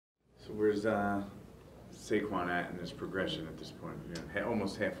So where's Saquon at in his progression at this point?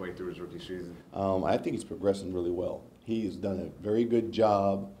 Almost halfway through his rookie season. I think he's progressing really well. He's done a very good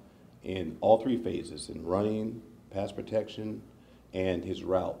job in all three phases, in running, pass protection, and his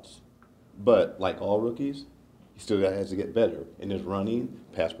routes. But like all rookies, he still has to get better in his running,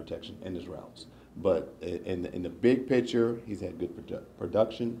 pass protection, and his routes. But in the big picture, he's had good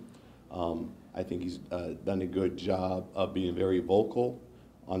production. I think he's done a good job of being very vocal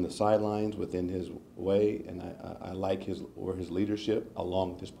on the sidelines within his way, and I like his leadership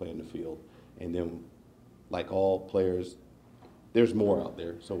along with his play in the field. And then, like all players, there's more out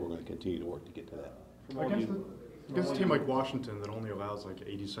there, so we're going to continue to work to get to that. Against a team like Washington that only allows like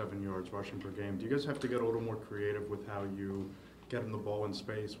 87 yards rushing per game, do you guys have to get a little more creative with how you get him the ball in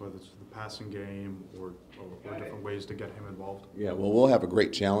space, whether it's the passing game or different ways to get him involved? Yeah, well, we'll have a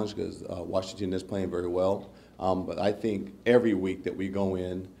great challenge because Washington is playing very well. But I think every week that we go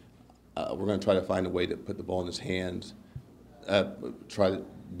in, we're going to try to find a way to put the ball in his hands, try to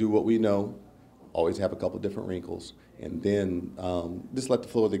do what we know, always have a couple different wrinkles, and then just let the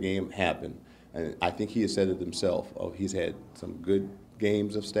flow of the game happen. And I think he has said it himself. Oh, he's had some good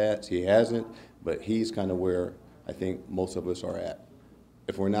games of stats. He hasn't, but he's kind of where I think most of us are at.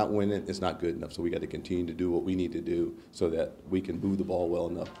 If we're not winning, it's not good enough. So we got to continue to do what we need to do so that we can move the ball well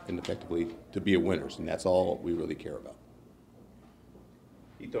enough and effectively to be a winners, and that's all we really care about.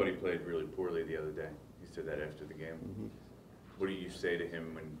 He thought he played really poorly the other day. He said that after the game. Mm-hmm. What do you say to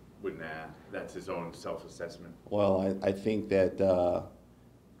him when that's his own self-assessment? Well, I think that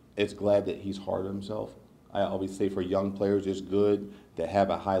it's glad that he's hard on himself. I always say for young players, it's good to have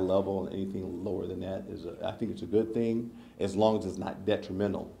a high level, and anything lower than that I think it's a good thing, as long as it's not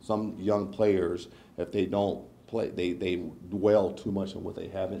detrimental. Some young players, if they don't play, they dwell too much on what they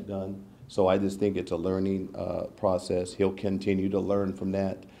haven't done. So I just think it's a learning process. He'll continue to learn from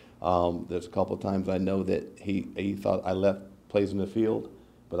that. There's a couple of times I know that he thought I left plays in the field,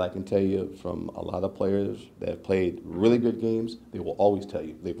 but I can tell you from a lot of players that have played really good games, they will always tell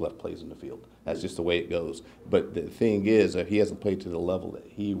you they've left plays in the field. That's just the way it goes. But the thing is, if he hasn't played to the level that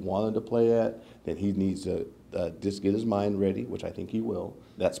he wanted to play at, then he needs to just get his mind ready, which I think he will.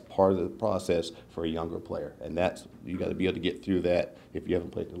 That's part of the process for a younger player, and you got to be able to get through that if you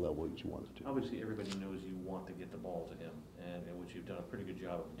haven't played to the level that you wanted to. Obviously, everybody knows you want to get the ball to him, and which you've done a pretty good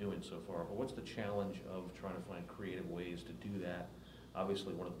job of doing so far. But what's the challenge of trying to find creative ways to do that?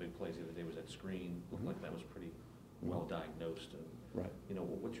 Obviously, one of the big plays the other day was that screen. Looked like that was pretty well diagnosed. And, right.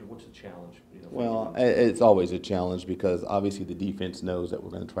 What's the challenge? Well, it's always a challenge because obviously the defense knows that we're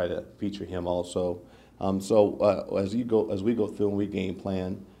going to try to feature him also. As we go through and we game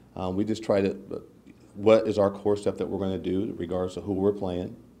plan, we just try to what is our core stuff that we're going to do regardless of who we're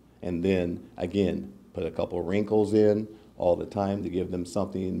playing, and then again put a couple of wrinkles in all the time to give them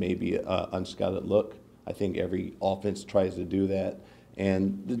something, maybe an unscouted look. I think every offense tries to do that.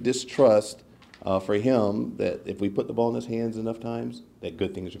 And the distrust for him that if we put the ball in his hands enough times, that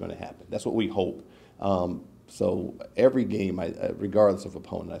good things are going to happen. That's what we hope. So every game, regardless of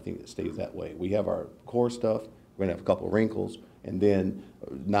opponent, I think it stays that way. We have our core stuff. We're going to have a couple of wrinkles, and then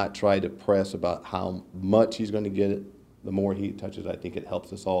not try to press about how much he's going to get it. The more he touches, I think it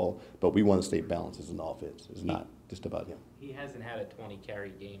helps us all. But we want to stay balanced as an offense. It's not just about him. He hasn't had a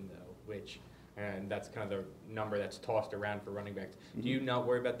 20-carry game, though, and that's kind of the number that's tossed around for running backs. Do you not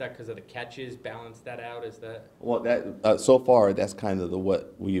worry about that because of the catches? Balance that out? Is that? Well, so far that's kind of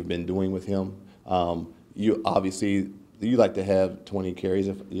what we've been doing with him. You like to have 20 carries.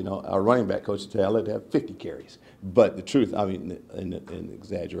 If our running back coach would tell you, I like to have 50 carries. But the truth, in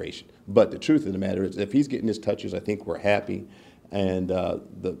exaggeration. But the truth of the matter is, if he's getting his touches, I think we're happy. And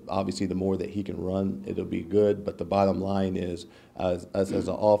obviously, the more that he can run, it'll be good. But the bottom line is, as an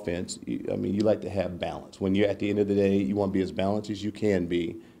offense, you like to have balance. When you're at the end of the day, you want to be as balanced as you can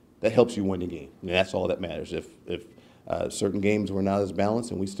be. That helps you win the game. And that's all that matters. If certain games were not as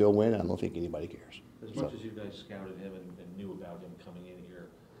balanced and we still win, I don't think anybody cares. As much as you guys scouted him and knew about him coming in here,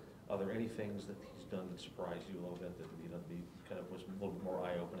 are there any things that he's done that surprised you a little bit, that kind of was a little bit more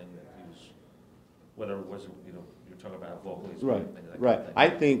eye-opening, that he was, whether it was, you're talking about vocally, right, things like right. that. I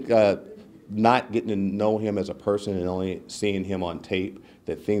think not getting to know him as a person and only seeing him on tape,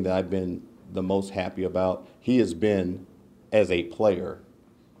 the thing that I've been the most happy about, he has been, as a player,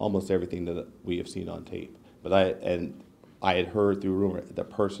 almost everything that we have seen on tape. But I had heard through rumor the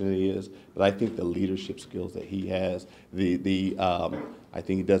person he is, but I think the leadership skills that he has, I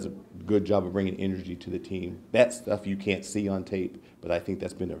think he does a good job of bringing energy to the team. That stuff you can't see on tape, but I think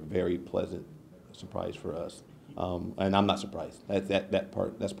that's been a very pleasant surprise for us. And I'm not surprised.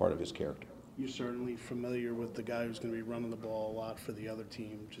 That's part of his character. you're certainly familiar with the guy who's going to be running the ball a lot for the other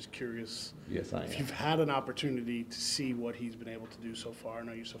team. Just curious Yes, I if am. you've had an opportunity to see what he's been able to do so far. I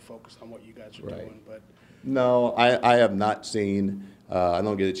know you're so focused on what you guys are Right. doing, but No, I have not seen, I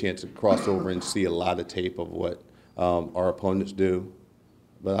don't get a chance to cross over and see a lot of tape of what our opponents do.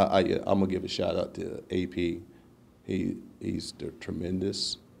 But I'm going to give a shout out to AP. He's a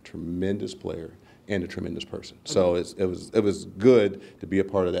tremendous player and a tremendous person. So it was good to be a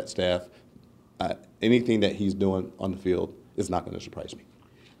part of that staff. Anything that he's doing on the field is not going to surprise me.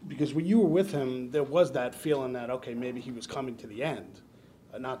 because when you were with him, there was that feeling that, okay, maybe he was coming to the end,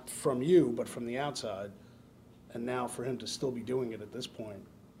 not from you, but from the outside. And now for him to still be doing it at this point.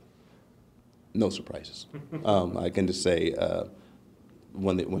 No surprises. I can just say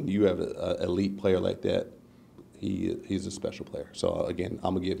when you have an elite player like that, he's a special player. So again,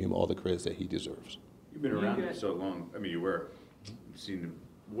 I'm gonna give him all the credits that he deserves. You've been around him so long. I mean, you've seen him.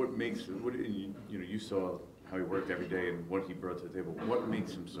 What makes you saw how he worked every day and what he brought to the table. What made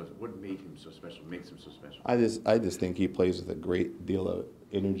him so special? Makes him so special. I just think he plays with a great deal of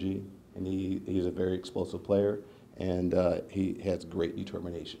energy, and he's a very explosive player, and he has great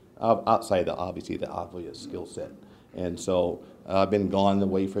determination outside the obvious skill set. And so I've been gone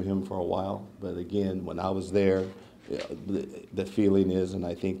away from him for a while, but again, when I was there, the feeling is, and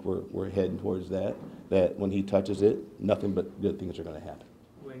I think we're heading towards that when he touches it, nothing but good things are going to happen.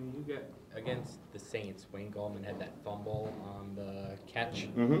 When you get against the Saints, Wayne Gallman had that fumble on the catch.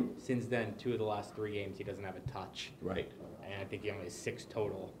 Mhm. Since then, 2 of the last 3 games, he doesn't have a touch. Right. And I think he only has 6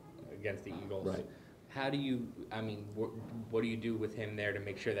 total against the Eagles. Right. How do you, what do you do with him there to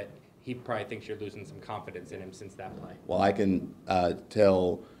make sure that he probably thinks you're losing some confidence in him since that play? Well, I can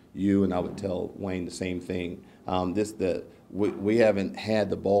tell you, and I would tell Wayne the same thing. We haven't had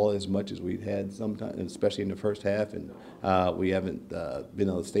the ball as much as we've had sometimes, especially in the first half, and we haven't been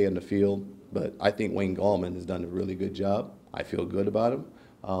able to stay on the field. But I think Wayne Gallman has done a really good job. I feel good about him.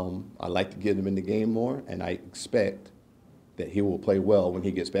 I like to get him in the game more, and I expect that he will play well when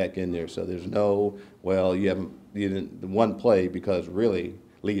he gets back in there. So there's no, well, you didn't one play, because really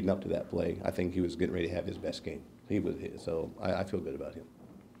leading up to that play, I think he was getting ready to have his best game. He was, so I feel good about him.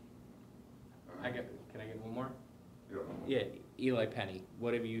 Can I get one more? Yeah, Eli Penny.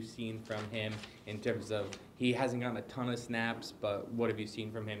 What have you seen from him in terms of, he hasn't gotten a ton of snaps, but what have you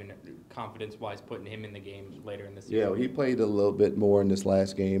seen from him in confidence-wise, putting him in the game later in the season? Yeah, he played a little bit more in this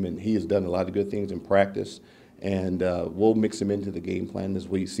last game, and he has done a lot of good things in practice. And we'll mix him into the game plan as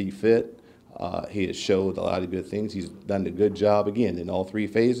we see fit. He has showed a lot of good things. He's done a good job, again, in all 3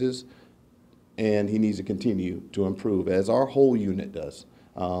 phases, and he needs to continue to improve, as our whole unit does.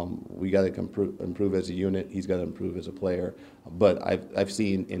 We got to improve as a unit. He's got to improve as a player. But I've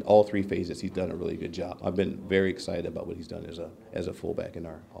seen in all 3 phases he's done a really good job. I've been very excited about what he's done as a fullback in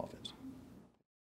our offense.